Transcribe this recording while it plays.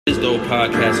This dope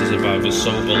podcast is about the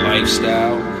sober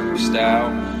lifestyle.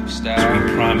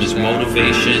 We promise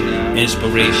motivation,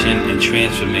 inspiration, and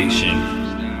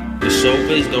transformation. The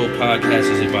Sober is Dope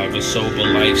podcast is about the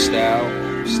sober lifestyle.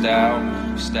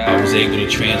 I was able to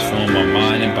transform my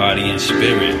mind and body and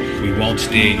spirit. We won't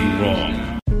steer you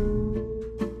wrong.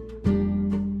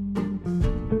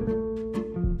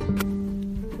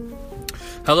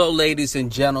 Hello, ladies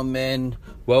and gentlemen.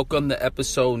 Welcome to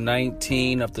episode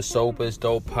 19 of the Sober is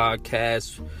Dope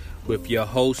podcast with your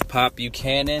host, Pop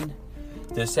Buchanan.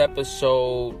 This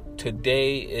episode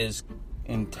today is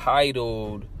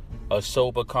entitled A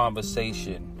Sober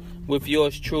Conversation with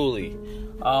yours truly.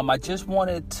 I just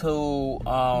wanted to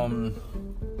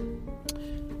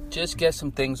just get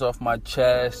some things off my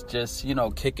chest, just,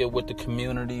 kick it with the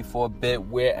community for a bit.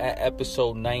 We're at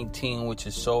episode 19, which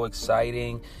is so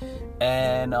exciting.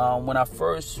 And when I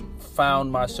first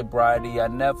found my sobriety, I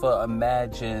never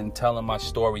imagined telling my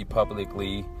story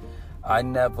publicly. I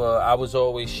was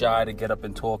always shy to get up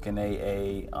and talk in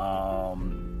AA.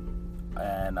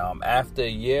 And after a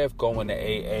year of going to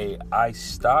AA, I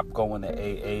stopped going to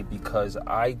AA because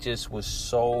I just was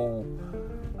so...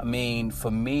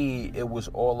 for me, it was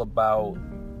all about,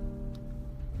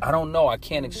 I don't know, I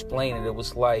can't explain it. It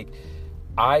was like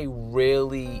I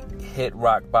really hit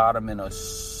rock bottom in a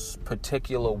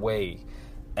particular way.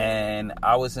 And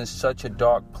I was in such a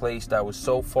dark place that was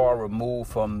so far removed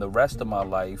from the rest of my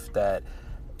life that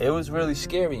it was really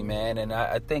scary, man. And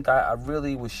I think I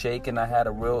really was shaken. I had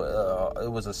it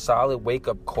was a solid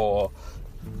wake-up call.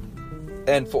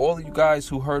 And for all of you guys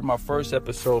who heard my first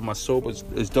episode, my Sober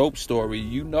is Dope story,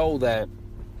 you know that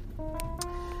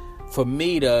for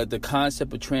me, the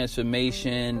concept of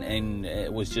transformation, and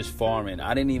it was just foreign.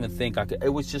 I didn't even think I could. It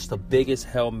was just the biggest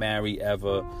Hail Mary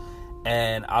ever.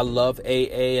 And I love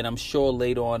AA, and I'm sure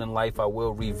later on in life I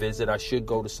will revisit. I should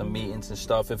go to some meetings and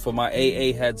stuff. And for my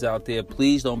AA heads out there,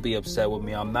 please don't be upset with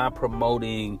me. I'm not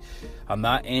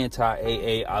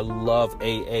anti-AA. I love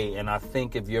AA. And I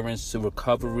think if you're in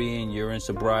recovery and you're in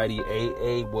sobriety,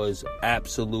 AA was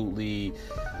absolutely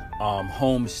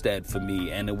homestead for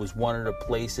me. And it was one of the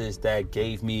places that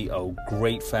gave me a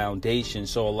great foundation.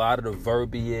 So a lot of the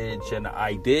verbiage and the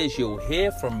ideas you'll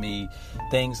hear from me,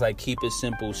 things like keep it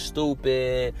simple,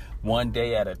 stupid, one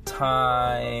day at a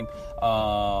time,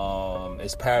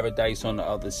 it's paradise on the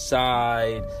other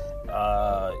side,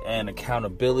 and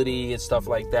accountability and stuff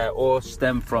like that, all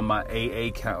stem from my AA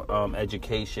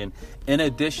education. In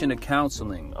addition to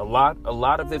counseling, a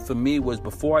lot of it for me was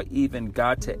before I even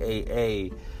got to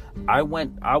AA. I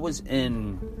was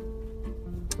in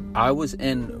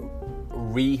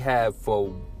rehab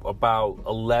for about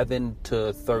 11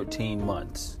 to 13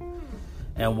 months.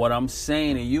 And what I'm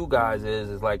saying to you guys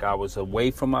is like I was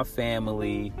away from my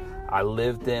family. I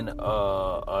lived in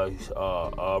a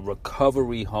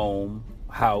recovery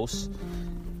house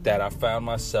that I found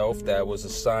myself, that was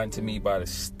assigned to me by the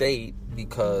state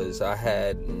because I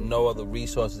had no other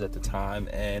resources at the time.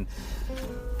 And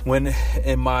when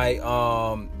in my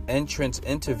entrance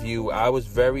interview, I was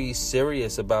very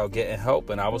serious about getting help,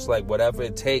 and I was like, whatever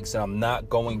it takes, and I'm not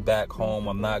going back home.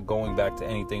 I'm not going back to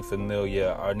anything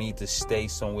familiar. I need to stay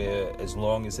somewhere as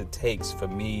long as it takes for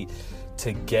me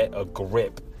to get a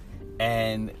grip.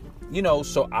 And,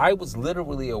 so I was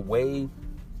literally away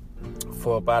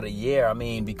for about a year.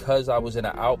 Because I was in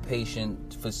an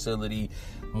outpatient facility,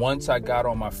 once I got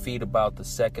on my feet about the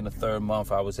second or third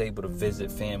month, I was able to visit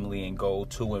family and go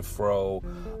to and fro.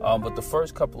 But the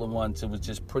first couple of months, it was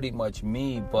just pretty much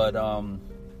me. But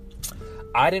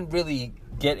I didn't really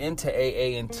get into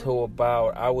AA until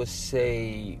about, I would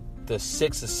say, the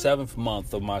 6th or 7th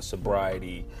month of my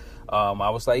sobriety. I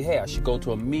was like, hey, I should go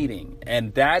to a meeting.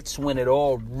 And that's when it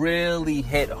all really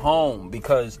hit home,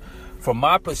 because from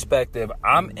my perspective,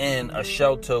 I'm in a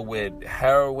shelter with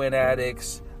heroin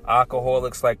addicts,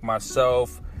 alcoholics like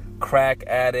myself, crack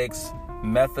addicts,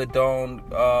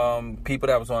 methadone, people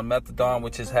that was on methadone,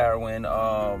 which is heroin,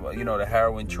 the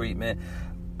heroin treatment,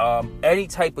 any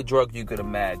type of drug you could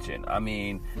imagine.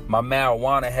 My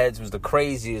marijuana heads was the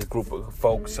craziest group of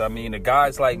folks. The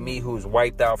guys like me who's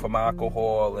wiped out from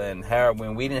alcohol and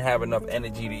heroin, we didn't have enough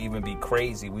energy to even be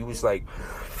crazy. We was like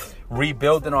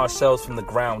rebuilding ourselves from the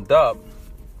ground up.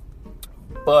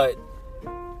 But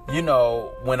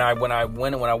when I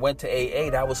went to AA,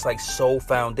 that was like so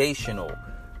foundational.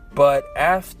 But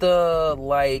after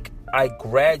I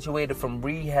graduated from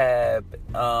rehab,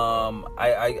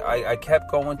 I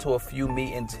kept going to a few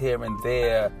meetings here and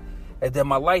there, and then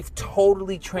my life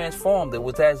totally transformed. It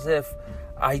was as if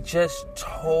I just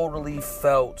totally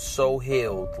felt so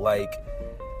healed.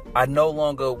 I no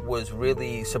longer was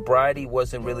really, sobriety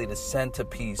wasn't really the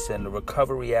centerpiece, and the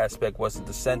recovery aspect wasn't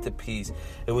the centerpiece.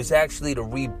 It was actually the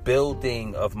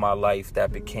rebuilding of my life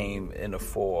that became in the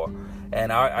fore.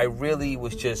 And I really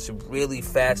was just really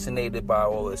fascinated by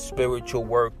all the spiritual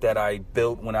work that I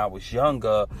built when I was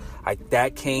younger.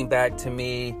 That came back to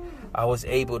me. I was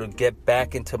able to get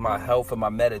back into my health and my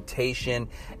meditation.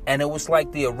 And it was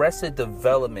like the arrested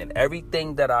development.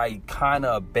 Everything that I kind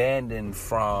of abandoned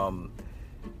from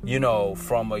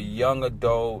a young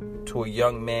adult to a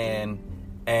young man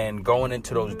and going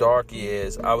into those dark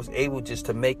years, I was able just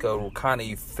to make a kind of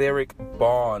etheric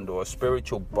bond or a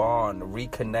spiritual bond, a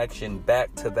reconnection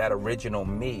back to that original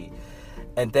me.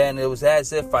 And then it was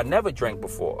as if I never drank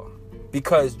before,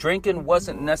 because drinking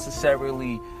wasn't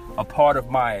necessarily a part of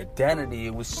my identity.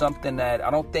 It was something that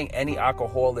I don't think any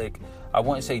alcoholic, I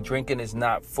wouldn't say drinking is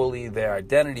not fully their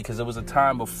identity, because there was a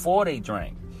time before they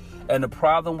drank. And the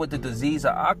problem with the disease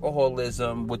of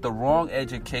alcoholism, with the wrong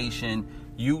education,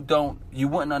 you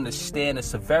wouldn't understand the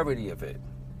severity of it.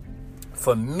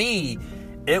 For me,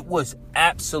 it was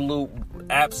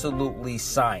absolutely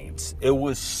science. It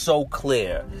was so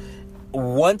clear.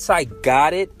 Once I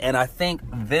got it, and I think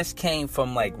this came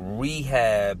from like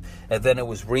rehab, and then it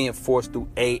was reinforced through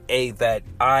AA, that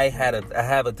I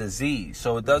have a disease.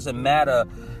 So it doesn't matter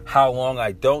how long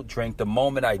I don't drink. The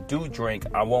moment I do drink,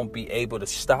 I won't be able to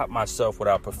stop myself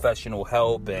without professional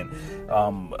help and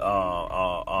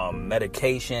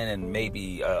medication and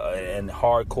maybe and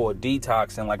hardcore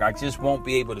detoxing. Like, I just won't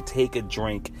be able to take a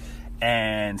drink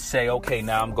and say, okay,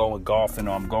 now I'm going golfing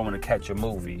or I'm going to catch a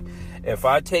movie. If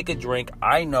I take a drink,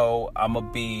 I know I'm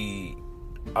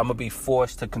gonna be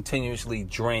forced to continuously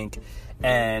drink,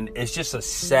 and it's just a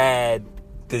sad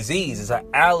disease. It's an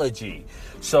allergy.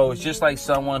 So it's just like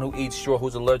someone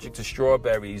who's allergic to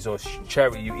strawberries or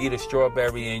cherry. You eat a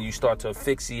strawberry and you start to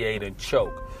asphyxiate and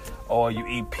choke. Or you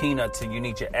eat peanuts and you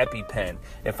need your EpiPen.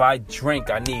 If I drink,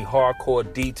 I need hardcore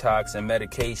detox and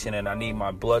medication, and I need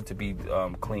my blood to be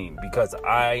clean, because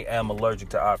I am allergic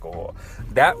to alcohol.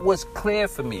 That was clear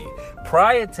for me.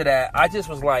 Prior to that, I just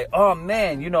was like, oh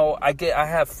man, I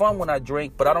have fun when I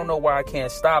drink, but I don't know why I can't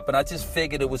stop. And I just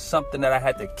figured it was something that I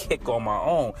had to kick on my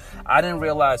own. I didn't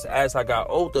realize as I got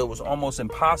older, it was almost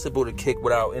impossible to kick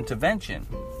without intervention.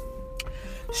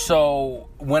 So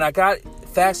when I got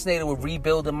fascinated with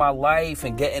rebuilding my life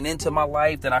and getting into my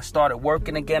life, then I started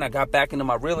working again. I got back into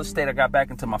my real estate. I got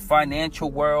back into my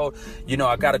financial world.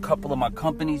 I got a couple of my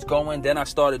companies going. Then I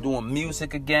started doing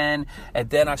music again. And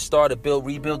then I started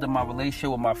rebuilding my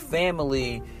relationship with my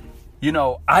family.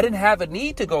 I didn't have a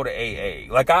need to go to AA.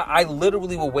 Like, I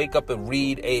literally would wake up and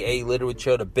read AA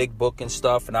literature, the big book and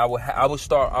stuff, and I would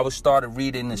start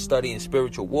reading and studying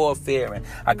spiritual warfare, and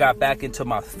I got back into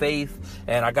my faith,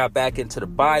 and I got back into the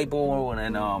Bible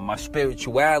and my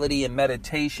spirituality and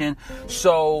meditation.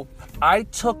 So I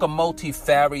took a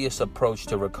multifarious approach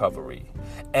to recovery.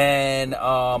 And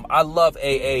I love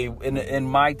AA. In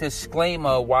my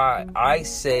disclaimer, why I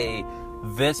say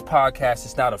this podcast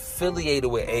is not affiliated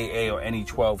with AA or any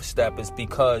 12-step is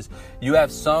because you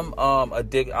have some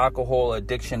alcohol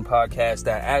addiction podcasts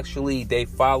that actually they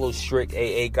follow strict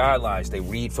AA guidelines. They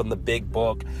read from the big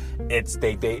book. It's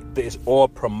all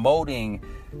promoting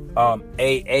AA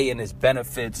and its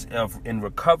benefits in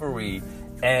recovery.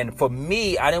 And for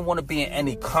me, I didn't want to be in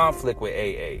any conflict with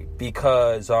AA,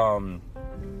 because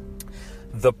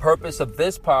the purpose of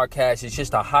this podcast is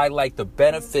just to highlight the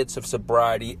benefits of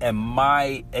sobriety and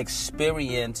my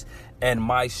experience and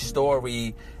my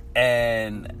story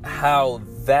and how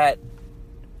that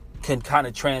can kind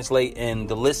of translate in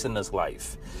the listener's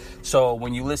life. So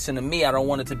when you listen to me, I don't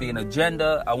want it to be an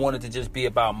agenda. I want it to just be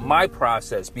about my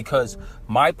process, because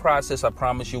my process, I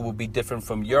promise you, will be different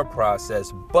from your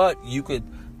process, but you could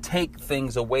take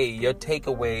things away, your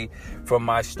takeaway from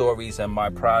my stories and my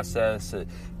process. I'm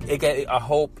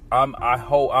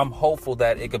hopeful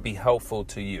that it could be helpful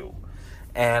to you.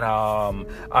 And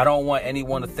I don't want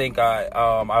anyone to think I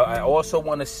also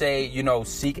want to say,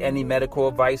 seek any medical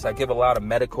advice. I give a lot of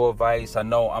medical advice. I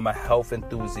know I'm a health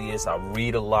enthusiast. I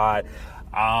read a lot.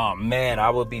 I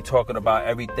would be talking about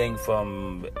everything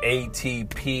from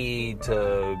ATP to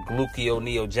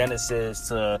gluconeogenesis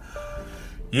to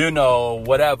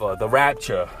whatever, the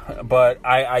rapture. But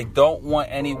I don't want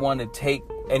anyone to take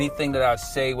anything that I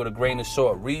say with a grain of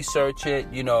salt. Research it,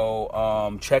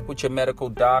 check with your medical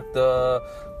doctor.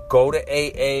 Go to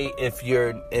AA if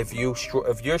you're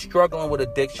struggling with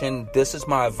addiction. This is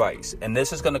my advice, and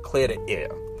this is going to clear the air.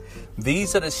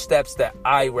 These are the steps that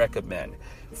I recommend.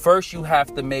 First, you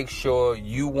have to make sure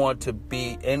you want to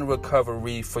be in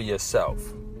recovery for yourself.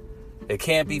 It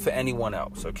can't be for anyone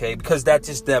else, okay? Because that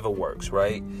just never works,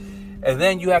 right? And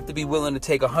then you have to be willing to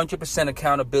take 100%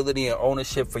 accountability and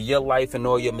ownership for your life and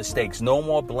all your mistakes. No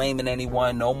more blaming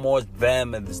anyone. No more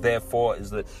them and it's their fault.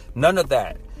 None of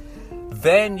that.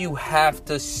 Then you have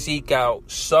to seek out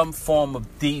some form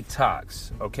of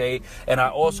detox, okay? And I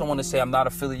also want to say I'm not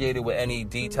affiliated with any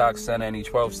detox center, any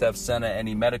 12-step center,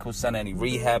 any medical center, any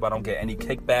rehab. I don't get any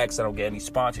kickbacks. I don't get any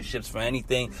sponsorships for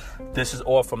anything. This is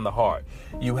all from the heart.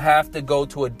 You have to go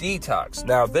to a detox.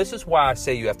 Now, this is why I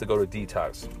say you have to go to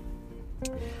detox.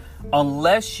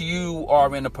 Unless you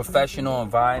are in a professional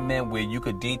environment where you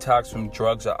could detox from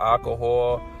drugs or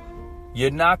alcohol,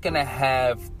 you're not going to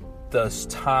have the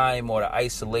time or the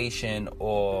isolation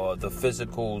or the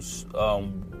physical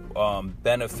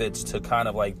benefits to kind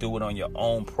of like do it on your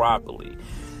own properly.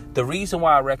 The reason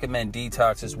why I recommend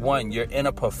detox is, one, you're in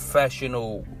a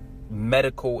professional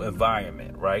medical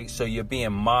environment, right? So you're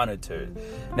being monitored.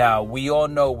 Now, we all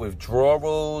know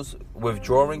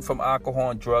withdrawing from alcohol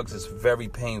and drugs is very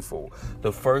painful.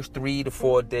 The first 3 to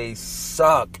 4 days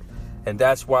suck. And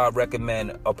that's why I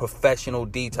recommend a professional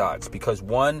detox, because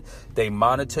one, they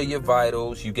monitor your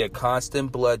vitals, you get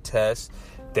constant blood tests.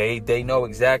 They know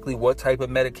exactly what type of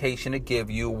medication to give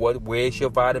you, where's your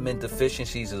vitamin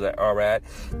deficiencies are at.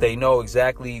 They know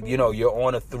exactly, you're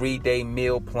on a 3-day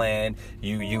meal plan.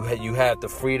 You have the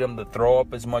freedom to throw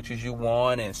up as much as you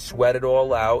want and sweat it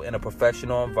all out in a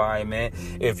professional environment.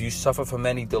 If you suffer from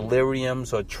any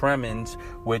deliriums or tremens,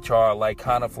 which are like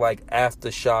kind of like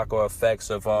aftershock or effects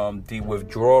of the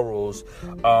withdrawals,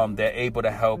 they're able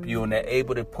to help you, and they're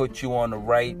able to put you on the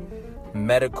right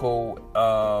medical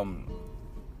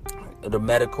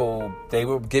they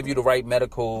will give you the right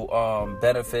medical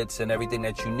benefits and everything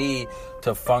that you need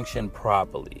to function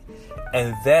properly.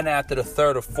 And then after the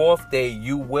 3rd or 4th day,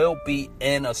 you will be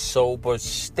in a sober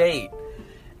state.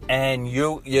 And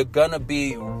you're going to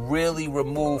be really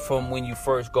removed from when you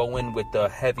first go in with the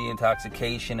heavy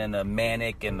intoxication and the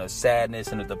manic and the sadness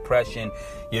and the depression.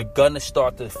 You're going to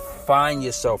start to find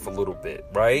yourself a little bit,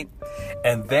 right?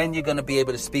 And then you're going to be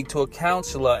able to speak to a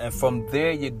counselor. And from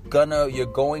there, you're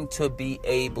going to be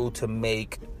able to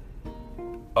make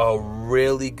a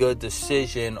really good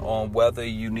decision on whether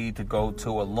you need to go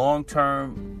to a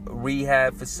long-term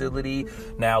rehab facility.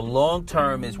 Now,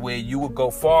 long-term is where you would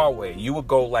go far away. You would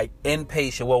go like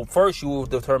inpatient. Well, first you will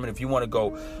determine if you want to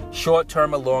go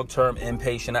short-term or long-term,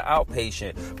 inpatient or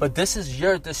outpatient. But this is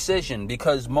your decision,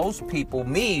 because most people,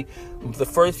 the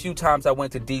first few times I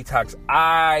went to detox,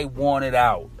 I wanted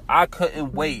out. I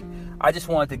couldn't wait. I just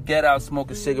wanted to get out, smoke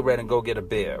a cigarette, and go get a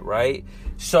beer, right?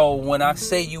 So when I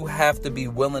say you have to be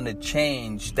willing to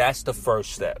change, that's the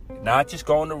first step. Not just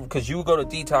because you go to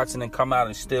detox and then come out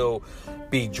and still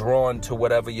be drawn to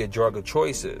whatever your drug of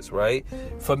choice is, right?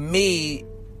 For me,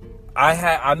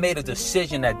 I made a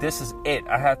decision that this is it.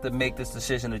 I have to make this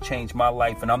decision to change my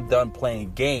life, and I'm done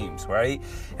playing games, right?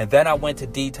 And then I went to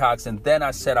detox, and then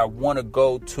I said I want to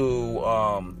go to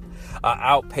an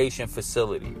outpatient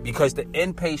facility, because the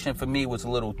inpatient for me was a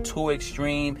little too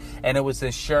extreme, and it was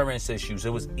insurance issues.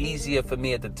 It was easier for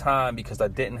me at the time, because I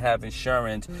didn't have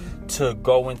insurance, to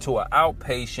go into an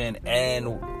outpatient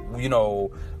and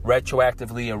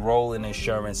retroactively enroll in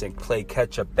insurance and play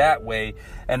catch up that way.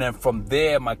 And then from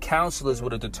there, my counselors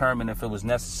would have determined if it was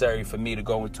necessary for me to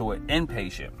go into an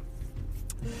inpatient.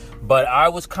 But I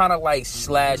was kind of like /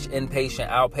 inpatient,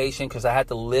 outpatient, because I had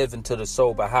to live into the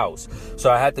sober house.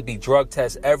 So I had to be drug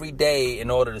tested every day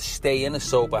in order to stay in the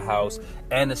sober house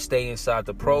and to stay inside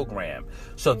the program.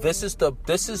 So this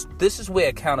is where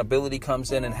accountability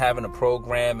comes in, and having a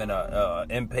program and a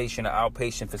inpatient or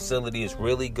outpatient facility is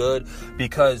really good,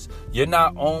 because you're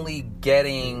not only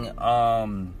getting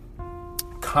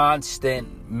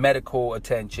constant medical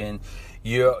attention.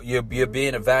 You're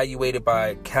being evaluated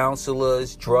by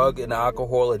counselors, drug and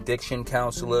alcohol addiction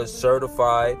counselors,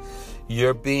 certified.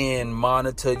 You're being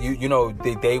monitored.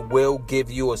 They will give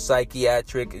you a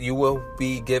psychiatric. You will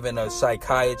be given a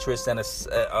psychiatrist and a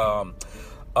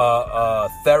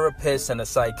therapist and a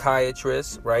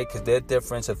psychiatrist, right? Because they're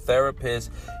different. A therapist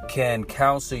can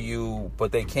counsel you,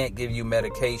 but they can't give you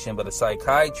medication. But a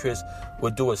psychiatrist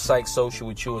will do a psych social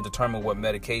with you and determine what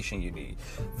medication you need.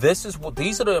 These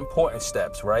are the important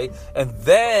steps, right? And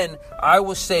then I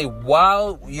would say,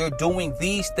 while you're doing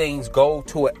these things, go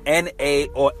to an NA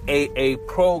or AA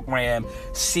program,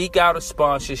 seek out a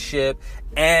sponsorship,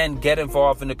 and get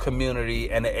involved in the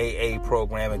community and the AA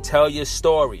program and tell your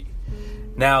story.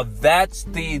 Now, that's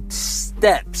the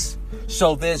steps.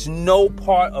 So there's no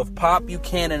part of Pop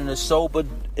Buchanan and the Sober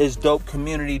is Dope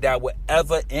community that would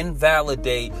ever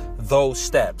invalidate those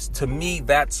steps. To me,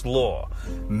 that's law.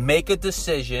 Make a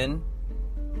decision,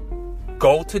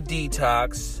 go to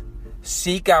detox,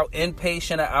 seek out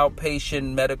inpatient or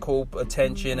outpatient medical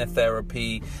attention and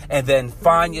therapy, and then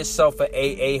find yourself an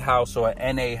AA house or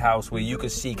an NA house where you can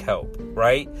seek help,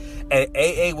 right? And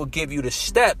AA will give you the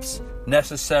steps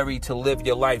necessary to live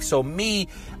your life. So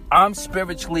I'm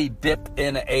spiritually dipped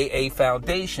in an AA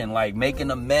foundation, like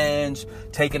making amends,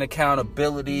 taking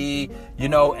accountability,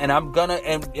 and I'm gonna,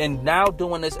 and now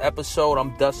doing this episode,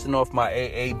 I'm dusting off my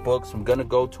AA books. I'm gonna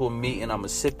go to a meeting. I'm gonna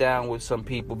sit down with some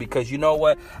people, because you know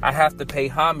what? I have to pay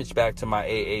homage back to my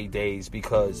AA days,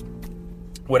 because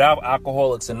without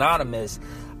Alcoholics Anonymous,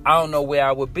 I don't know where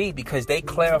I would be, because they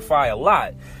clarify a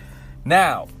lot.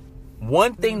 Now,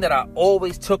 one thing that I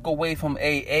always took away from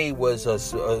AA was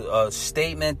a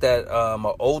statement that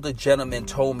an older gentleman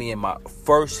told me in my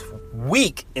first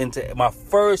week.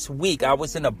 I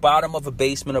was in the bottom of a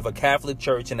basement of a Catholic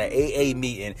church in an AA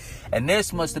meeting, and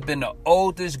this must have been the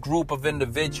oldest group of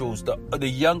individuals. The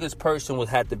youngest person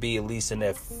had to be at least in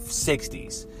their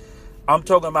 60s. I'm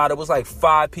talking about, it was like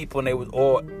 5 people, and they were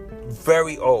all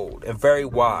very old and very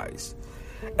wise.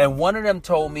 And one of them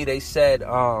told me, they said,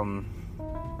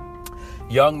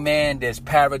 young man, there's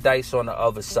paradise on the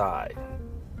other side.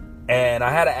 And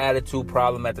I had an attitude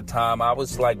problem at the time. I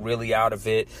was like really out of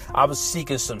it. I was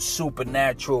seeking some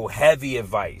supernatural heavy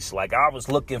advice. Like I was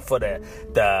looking for the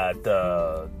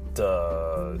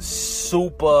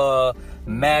super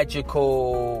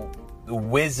magical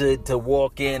wizard to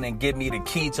walk in and give me the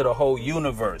key to the whole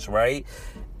universe, right?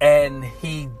 And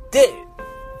he did.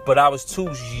 But I was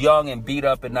too young and beat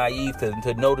up and naive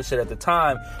to notice it at the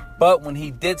time. But when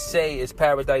he did say it's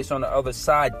paradise on the other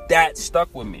side, that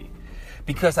stuck with me.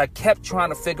 Because I kept trying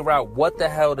to figure out, what the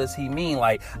hell does he mean?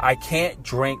 Like, I can't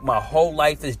drink. My whole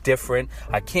life is different.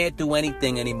 I can't do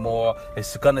anything anymore.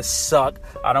 It's going to suck.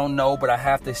 I don't know, but I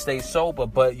have to stay sober.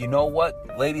 But you know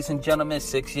what, ladies and gentlemen,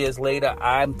 6 years later,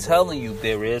 I'm telling you,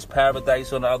 there is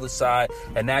paradise on the other side.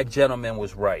 And that gentleman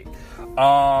was right.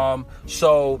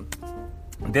 So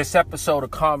this episode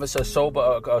of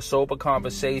a sober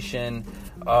conversation,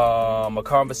 a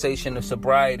conversation of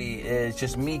sobriety, is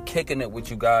just me kicking it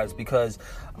with you guys, because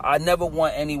I never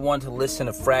want anyone to listen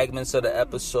to fragments of the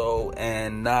episode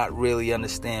and not really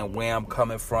understand where I'm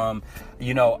coming from.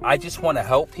 I just want to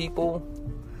help people.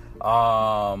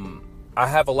 I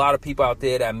have a lot of people out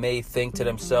there that may think to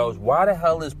themselves, why the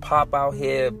hell is Pop out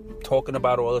here talking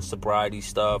about all the sobriety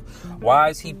stuff? Why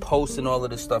is he posting all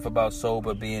of this stuff about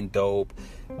sober being dope?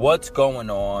 What's going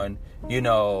on?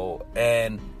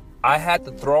 And I had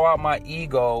to throw out my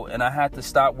ego, and I had to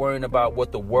stop worrying about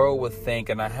what the world would think,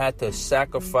 and I had to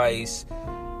sacrifice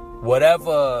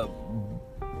whatever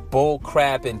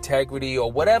bullcrap integrity or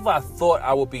whatever I thought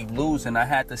I would be losing. I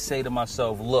had to say to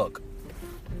myself, look,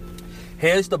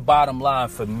 here's the bottom line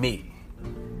for me.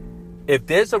 If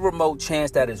there's a remote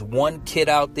chance that is one kid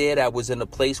out there that was in a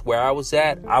place where I was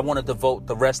at, I want to devote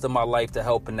the rest of my life to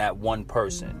helping that one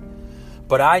person.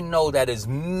 But I know that there's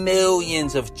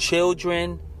millions of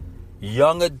children,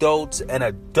 young adults, and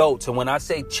adults. And when I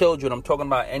say children, I'm talking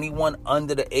about anyone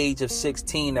under the age of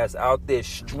 16 that's out there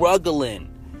struggling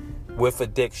with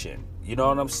addiction. You know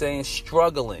what I'm saying?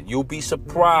 Struggling. You'll be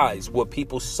surprised what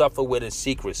people suffer with in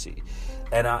secrecy.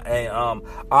 And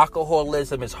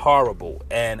alcoholism is horrible.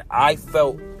 And I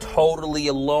felt totally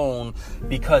alone,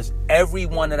 because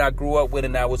everyone that I grew up with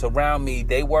and that was around me,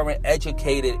 they weren't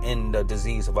educated in the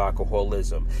disease of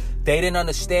alcoholism. They didn't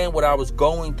understand what I was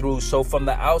going through. So from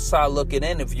the outside looking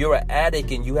in, if you're an addict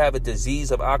and you have a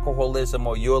disease of alcoholism,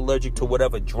 or you're allergic to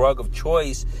whatever drug of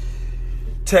choice,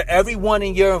 to everyone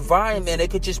in your environment,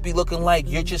 it could just be looking like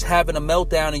you're just having a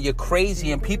meltdown and you're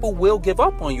crazy, and people will give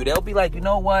up on you. They'll be like, you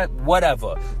know what,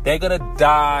 whatever. They're going to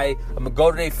die. I'm going to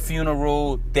go to their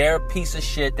funeral. They're a piece of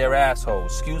shit. They're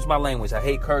assholes. Excuse my language. I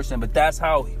hate cursing, but that's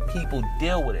how people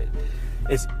deal with it.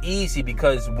 It's easy,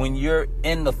 because when you're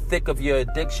in the thick of your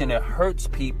addiction, it hurts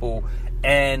people.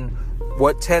 And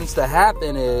what tends to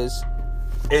happen is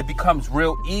it becomes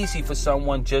real easy for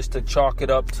someone just to chalk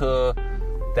it up to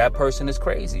that person is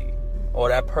crazy, or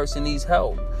that person needs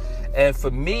help. And for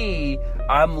me,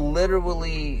 I'm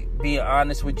literally being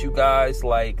honest with you guys.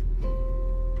 Like,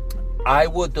 I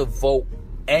would devote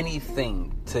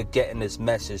anything to getting this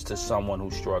message to someone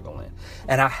who's struggling.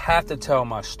 And I have to tell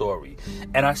my story.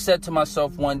 And I said to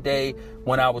myself one day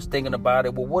when I was thinking about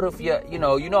it, well, what if you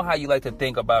know how you like to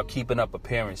think about keeping up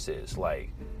appearances? Like,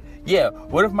 Yeah,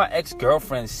 what if my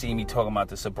ex-girlfriend see me talking about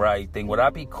the sobriety thing? Would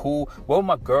I be cool? What would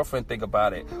my girlfriend think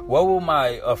about it? What will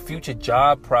my future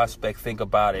job prospect think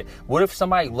about it? What if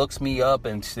somebody looks me up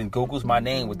and Googles my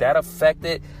name? Would that affect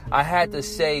it? I had to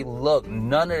say, look,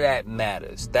 none of that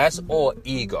matters. That's all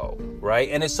ego, right?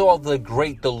 And it's all the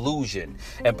great delusion.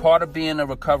 And part of being a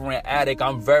recovering addict,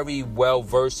 I'm very well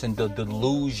versed in the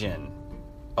delusion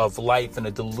of life and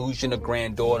a delusion of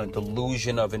grandeur and a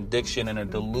delusion of addiction and a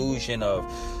delusion of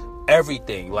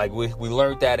everything. Like we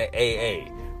learned that at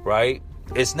AA, right?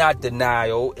 It's not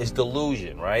denial, it's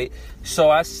delusion, right? So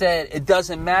I said, it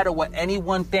doesn't matter what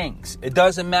anyone thinks. It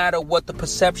doesn't matter what the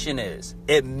perception is.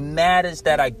 It matters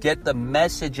that I get the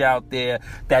message out there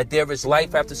that there is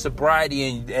life after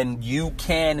sobriety and you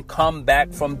can come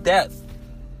back from death.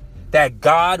 That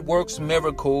God works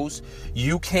miracles,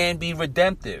 you can be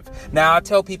redemptive. Now, I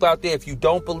tell people out there, if you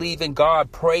don't believe in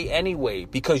God, pray anyway,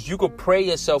 because you could pray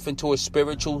yourself into a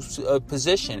spiritual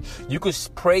position. You could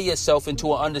pray yourself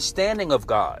into an understanding of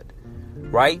God,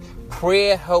 right?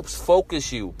 Prayer helps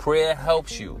focus you. Prayer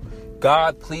helps you.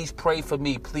 God, please pray for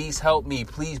me. Please help me.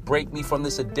 Please break me from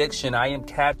this addiction. I am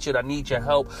captured. I need your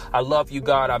help. I love you,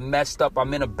 God. I messed up.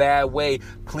 I'm in a bad way.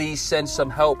 Please send some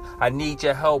help. I need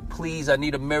your help. Please, I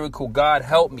need a miracle. God,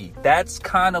 help me. That's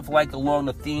kind of like along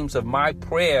the themes of my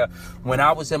prayer when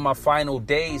I was in my final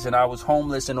days and I was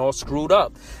homeless and all screwed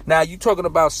up. Now, you're talking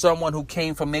about someone who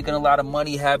came from making a lot of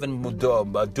money, having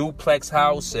a duplex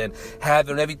house and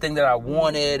having everything that I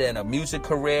wanted and a music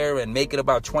career and making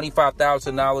about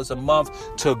 $25,000 a month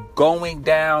to going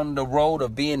down the road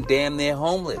of being damn near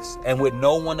homeless and with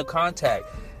no one to contact.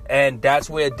 And that's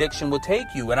where addiction will take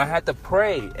you. And I had to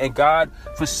pray. And God,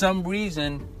 for some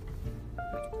reason,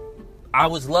 I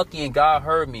was lucky and God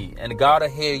heard me. And God will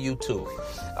hear you too.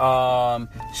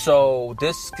 So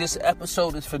this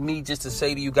episode is for me just to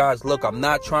say to you guys, look, I'm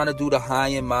not trying to do the high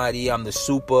and mighty. I'm the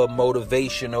super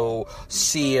motivational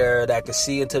seer that can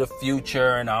see into the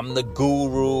future, and I'm the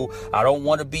guru. I don't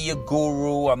want to be a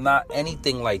guru. I'm not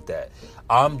anything like that.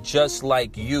 I'm just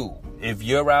like you. If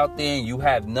you're out there and you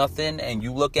have nothing and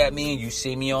you look at me and you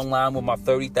see me online with my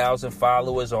 30,000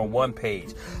 followers on one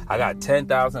page, I got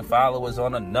 10,000 followers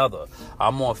on another.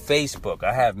 I'm on Facebook.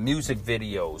 I have music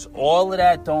videos. All of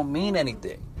that don't mean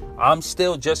anything. I'm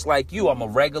still just like you. I'm a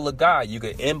regular guy. You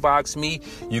can inbox me.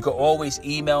 You can always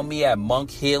email me at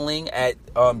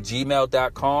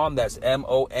monkhealing@gmail.com. That's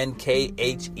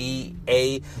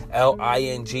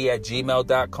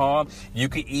monkhealing@gmail.com. You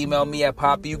can email me at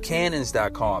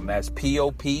popbuchanans.com. That's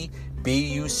popbuchanans@gmail.com.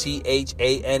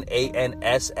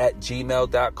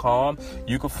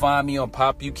 You can find me on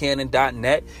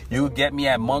popbuchanan.net. You can get me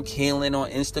at Monk Healing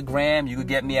on Instagram. You can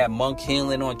get me at Monk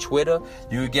Healing on Twitter.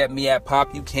 You can get me at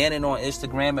Pop Buchanan on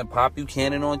Instagram and Pop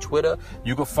Buchanan on Twitter.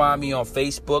 You can find me on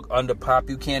Facebook under Pop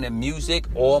Buchanan Music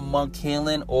or Monk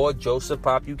Healing or Joseph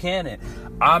Pop Buchanan.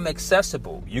 I'm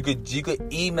accessible. You could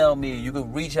email me. You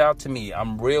could reach out to me.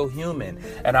 I'm real human.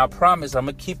 And I promise I'm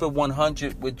going to keep it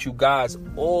 100 with you guys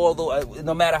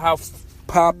no matter how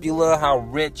popular, how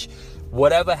rich,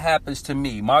 whatever happens to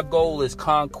me. My goal is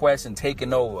conquest and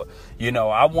taking over. You know,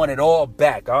 I want it all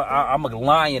back. I'm a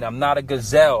lion. I'm not a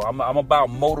gazelle. I'm about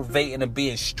motivating and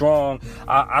being strong.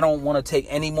 I don't want to take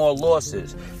any more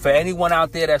losses. For anyone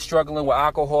out there that's struggling with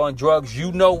alcohol and drugs,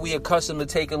 you know we accustomed to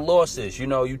taking losses. You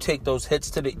know, you take those hits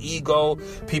to the ego.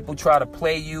 People try to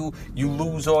play you. You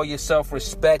lose all your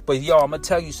self-respect. But yo, I'm going to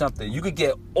tell you something. You could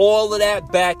get all of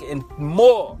that back and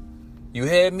more. You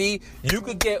hear me? You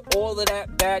could get all of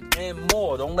that back and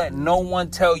more. Don't let no one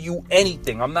tell you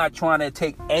anything. I'm not trying to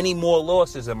take any more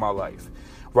losses in my life,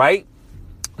 right?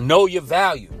 Know your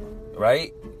value,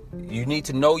 right? You need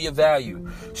to know your value.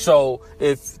 So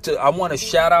I want to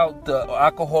shout out the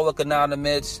Alcoholics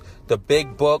Anonymous, the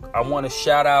big book. I want to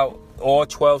shout out all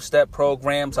 12-step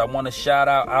programs. I want to shout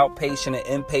out outpatient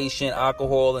and inpatient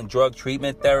alcohol and drug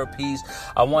treatment therapies.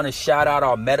 I want to shout out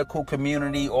our medical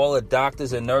community, all the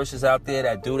doctors and nurses out there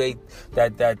that do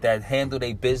that handle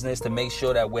their business to make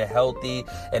sure that we're healthy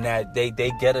and that they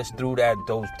get us through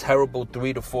those terrible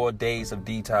 3 to 4 days of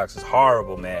detox. It's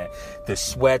horrible, man. The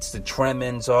sweats, the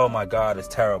tremens, oh my God, it's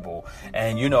terrible.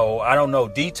 And you know, I don't know,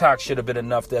 detox should have been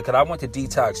enough there, because I went to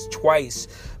detox twice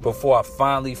before I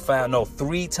finally found,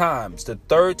 3 times. The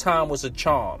third time was a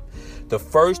charm. The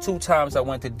first 2 times I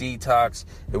went to detox,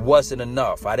 it wasn't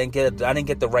enough. I didn't get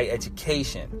the right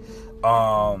education.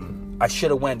 I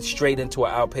should have went straight into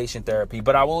an outpatient therapy,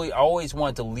 but I always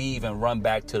wanted to leave and run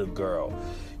back to the girl.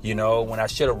 You know, when I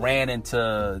should have ran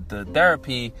into the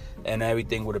therapy and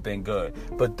everything would have been good.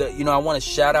 But, I want to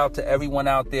shout out to everyone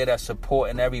out there that's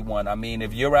supporting everyone. I mean,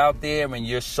 if you're out there and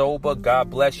you're sober,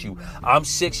 God bless you. I'm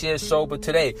 6 years sober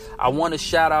today. I want to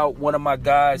shout out one of my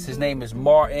guys. His name is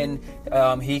Martin.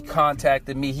 He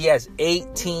contacted me. He has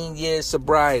 18 years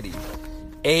sobriety.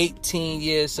 18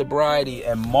 years sobriety.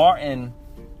 And Martin,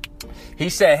 he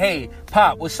said, hey,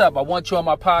 Pop, what's up? I want you on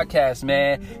my podcast,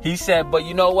 man. He said, but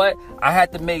you know what? I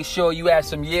had to make sure you had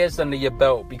some years under your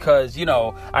belt because,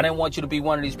 I didn't want you to be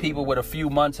one of these people with a few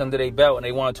months under their belt and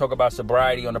they want to talk about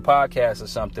sobriety on the podcast or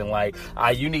something. Like,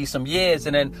 you need some years.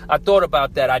 And then I thought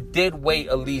about that. I did wait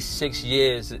at least 6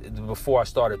 years before I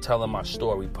started telling my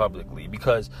story publicly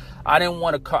because I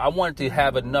wanted to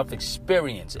have enough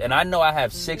experience. And I know I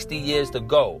have 60 years to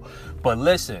go. But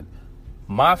listen,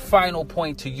 my final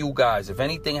point to you guys, if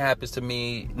anything happens to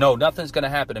me, no, nothing's going to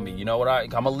happen to me. You know what? I'm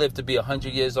going to live to be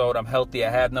 100 years old. I'm healthy. I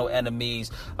have no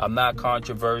enemies. I'm not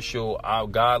controversial.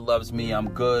 God loves me.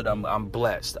 I'm good. I'm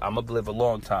blessed. I'm going to live a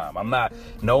long time.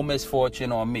 No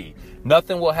misfortune on me.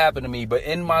 Nothing will happen to me. But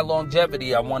in my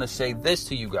longevity, I want to say this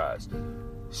to you guys.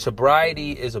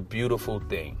 Sobriety is a beautiful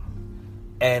thing.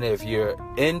 And if you're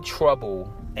in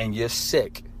trouble and you're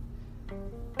sick,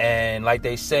 and like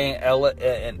they say in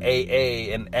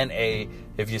AA and NA,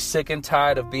 if you're sick and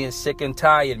tired of being sick and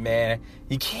tired, man,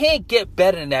 you can't get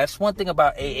better than that. That's one thing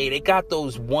about AA. They got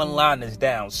those one-liners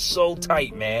down so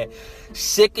tight, man.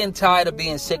 Sick and tired of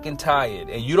being sick and tired.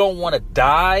 And you don't want to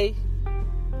die?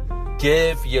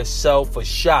 Give yourself a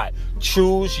shot.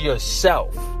 Choose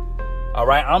yourself. All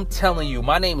right? I'm telling you,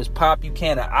 my name is Pop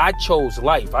Buchanan. I chose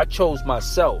life. I chose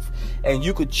myself. And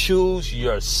you could choose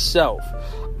yourself.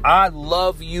 I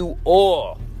love you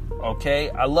all,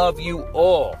 okay? I love you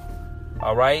all,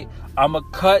 all right? I'm going to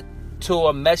cut to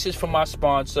a message from my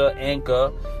sponsor,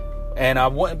 Anchor, and I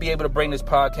wouldn't be able to bring this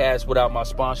podcast without my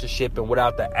sponsorship and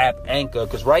without the app Anchor,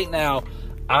 because right now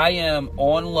I am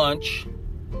on lunch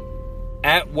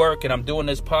at work and I'm doing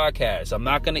this podcast. I'm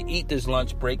not going to eat this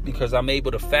lunch break because I'm able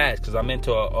to fast because I'm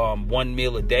into one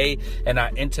meal a day and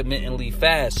I intermittently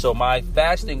fast. So my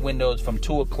fasting window is from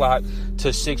 2 o'clock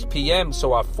to 6 p.m.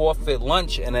 So I forfeit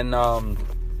lunch and then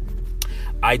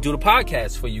I do the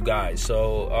podcast for you guys.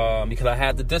 So because I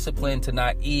have the discipline to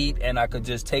not eat and I could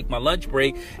just take my lunch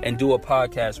break and do a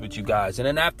podcast with you guys. And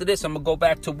then after this, I'm going to go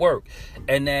back to work.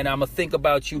 And then I'm going to think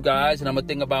about you guys and I'm going to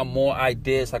think about more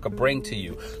ideas I could bring to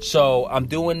you. So I'm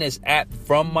doing this app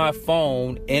from my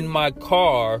phone in my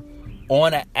car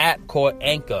on an app called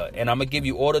Anchor. And I'm going to give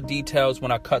you all the details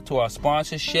when I cut to our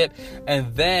sponsorship.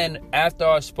 And then after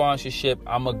our sponsorship,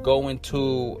 I'm going to go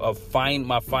into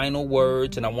my final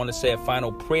words. And I want to say a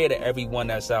final prayer to everyone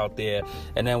that's out there.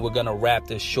 And then we're going to wrap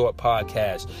this short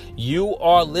podcast. You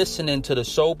are listening to the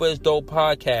Sober is Dope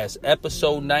podcast,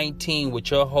 episode 19 with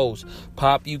your host,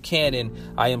 Pop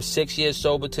Buchanan. I am 6 years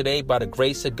sober today. By the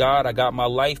grace of God, I got my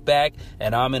life back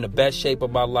and I'm in the best shape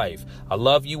of my life. I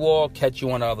love you all. Catch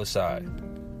you on the other side.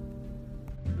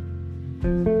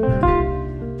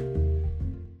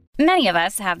 Many of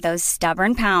us have those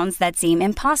stubborn pounds that seem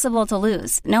impossible to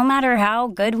lose, no matter how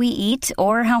good we eat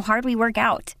or how hard we work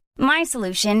out. My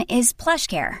solution is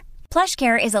PlushCare.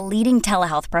 PlushCare is a leading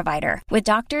telehealth provider with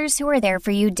doctors who are there for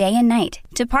you day and night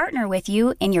to partner with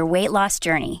you in your weight loss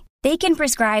journey. They can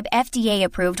prescribe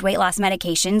FDA-approved weight loss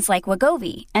medications like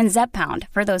Wegovy and Zepbound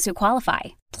for those who qualify.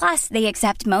 Plus, they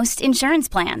accept most insurance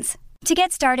plans. To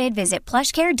get started, visit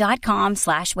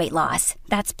plushcare.com/weightloss.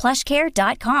 That's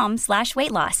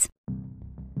plushcare.com/weightloss.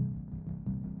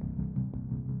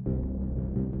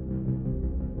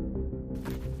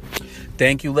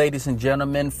 Thank you, ladies and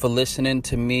gentlemen, for listening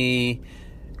to me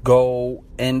go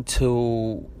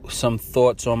into some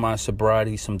thoughts on my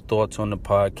sobriety, some thoughts on the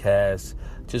podcast.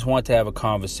 Just want to have a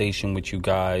conversation with you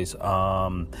guys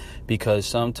because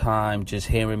sometimes just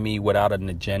hearing me without an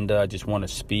agenda, I just want to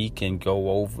speak and go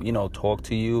over, talk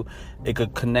to you. It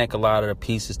could connect a lot of the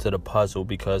pieces to the puzzle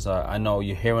because I know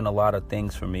you're hearing a lot of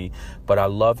things from me, but I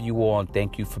love you all and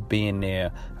thank you for being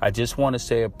there. I just want to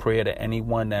say a prayer to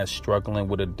anyone that's struggling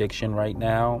with addiction right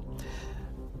now.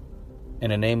 In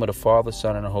the name of the Father,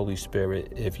 Son, and the Holy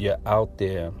Spirit, if you're out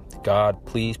there, God,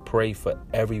 please pray for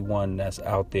everyone that's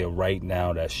out there right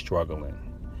now that's struggling.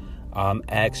 I'm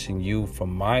asking you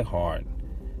from my heart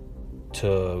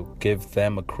to give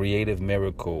them a creative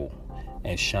miracle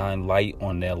and shine light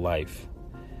on their life.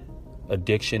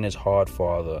 Addiction is hard,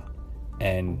 Father,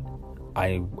 and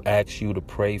I ask you to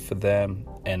pray for them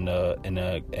and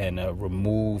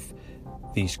remove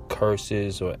these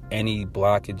curses or any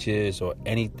blockages or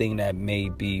anything that may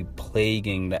be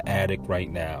plaguing the addict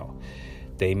right now.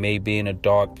 They may be in a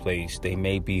dark place. They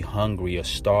may be hungry or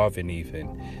starving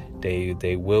even.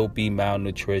 They will be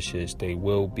malnutritious. They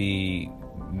will be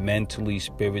mentally,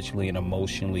 spiritually, and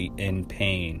emotionally in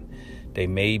pain. They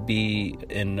may be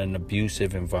in an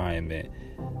abusive environment.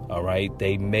 All right.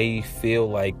 They may feel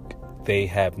like they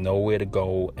have nowhere to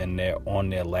go and they're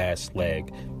on their last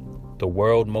leg. The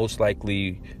world most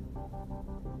likely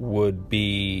would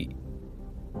be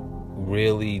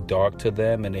really dark to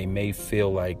them, and they may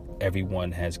feel like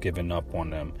everyone has given up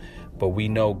on them. But we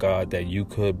know, God, that you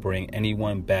could bring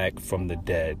anyone back from the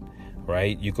dead,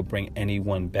 right? You could bring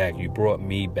anyone back. You brought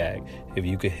me back. If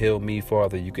you could heal me,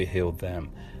 Father, you could heal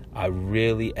them. I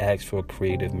really ask for a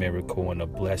creative miracle and the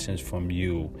blessings from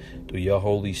you through your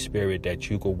Holy Spirit,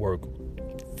 that you could work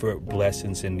for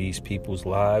blessings in these people's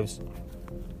lives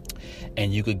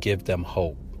and you could give them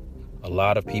hope. A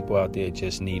lot of people out there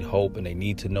just need hope, and they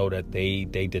need to know that they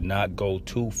did not go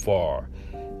too far.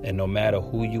 And no matter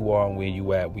who you are and where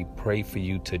you at, we pray for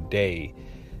you today.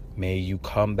 May you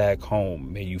come back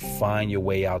home. May you find your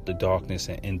way out the darkness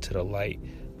and into the light.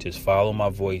 Just follow my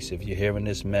voice. If you're hearing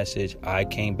this message, I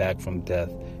came back from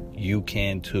death. You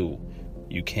can too.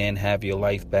 You can have your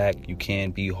life back. You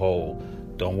can be whole.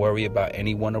 Don't worry about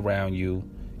anyone around you.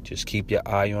 Just keep your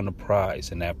eye on the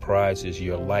prize, and that prize is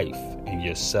your life and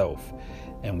yourself.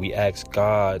 And we ask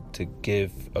God to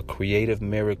give a creative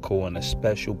miracle and a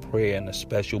special prayer and a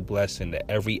special blessing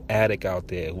to every addict out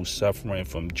there who's suffering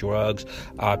from drugs,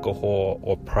 alcohol,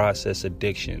 or process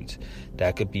addictions.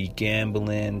 That could be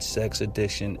gambling, sex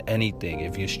addiction, anything.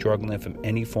 If you're struggling from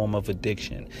any form of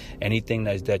addiction, anything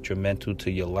that's detrimental to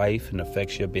your life and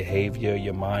affects your behavior,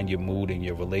 your mind, your mood, and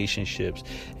your relationships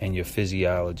and your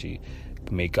physiology,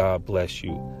 may God bless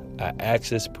you. I ask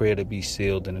this prayer to be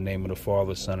sealed in the name of the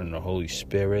Father, Son, and the Holy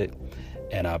Spirit.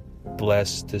 And I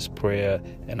bless this prayer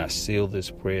and I seal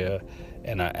this prayer.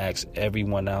 And I ask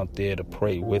everyone out there to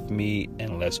pray with me,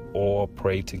 and let's all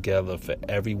pray together for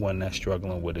everyone that's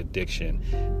struggling with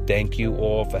addiction. Thank you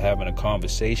all for having a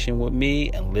conversation with me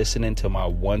and listening to my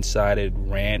one-sided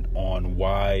rant on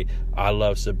why I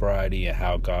love sobriety and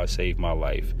how God saved my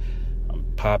life. I'm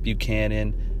Pop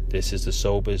Buchanan. This is the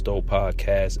Sober is Dope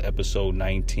podcast, episode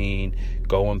 19.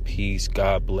 Go in peace.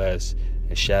 God bless.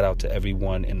 And shout out to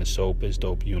everyone in the Sober is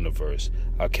Dope universe.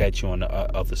 I'll catch you on the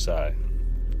other side.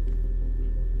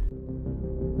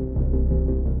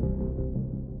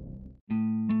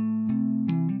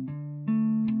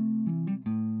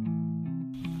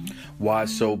 Why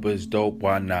sober is dope?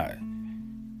 Why not?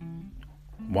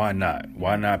 Why not?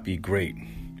 Why not be great?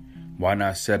 Why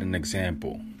not set an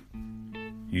example?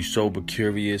 You sober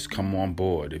curious, come on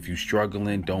board. If you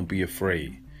struggling, don't be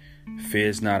afraid.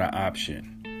 Fear's not an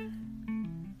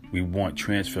option. We want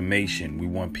transformation. We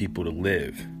want people to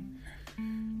live.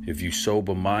 If you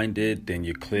sober minded, then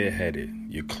you're clear headed.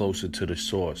 You're closer to the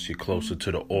source. You're closer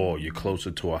to the all. You're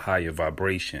closer to a higher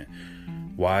vibration.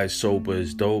 Why sober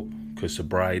is dope? Because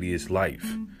sobriety is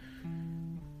life.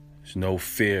 There's no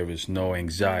fear. There's no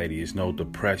anxiety. There's no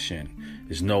depression.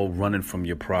 There's no running from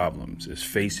your problems. It's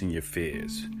facing your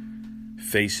fears,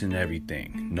 facing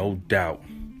everything. No doubt.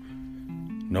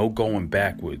 No going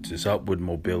backwards. It's upward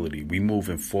mobility. We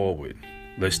moving forward.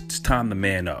 It's time to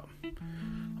man up.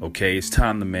 Okay, it's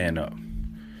time to man up.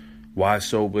 Why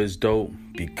sober is dope?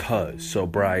 Because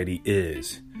sobriety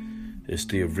is. It's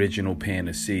the original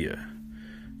panacea.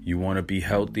 You want to be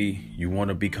healthy? You want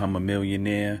to become a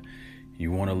millionaire?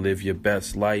 You want to live your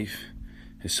best life?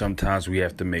 And sometimes we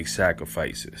have to make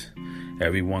sacrifices.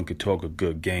 Everyone could talk a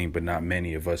good game, but not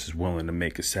many of us is willing to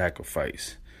make a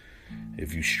sacrifice.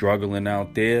 If you're struggling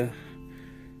out there,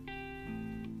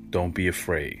 don't be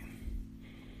afraid.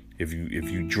 If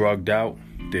you drugged out,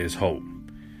 there's hope.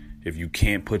 If you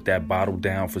can't put that bottle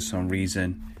down for some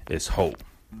reason, it's hope.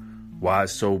 Why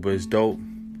sober is dope?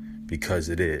 Because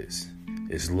it is.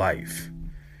 It's life.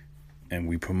 And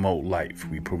we promote life.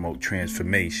 We promote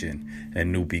transformation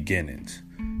and new beginnings.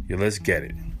 Let's get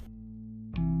it.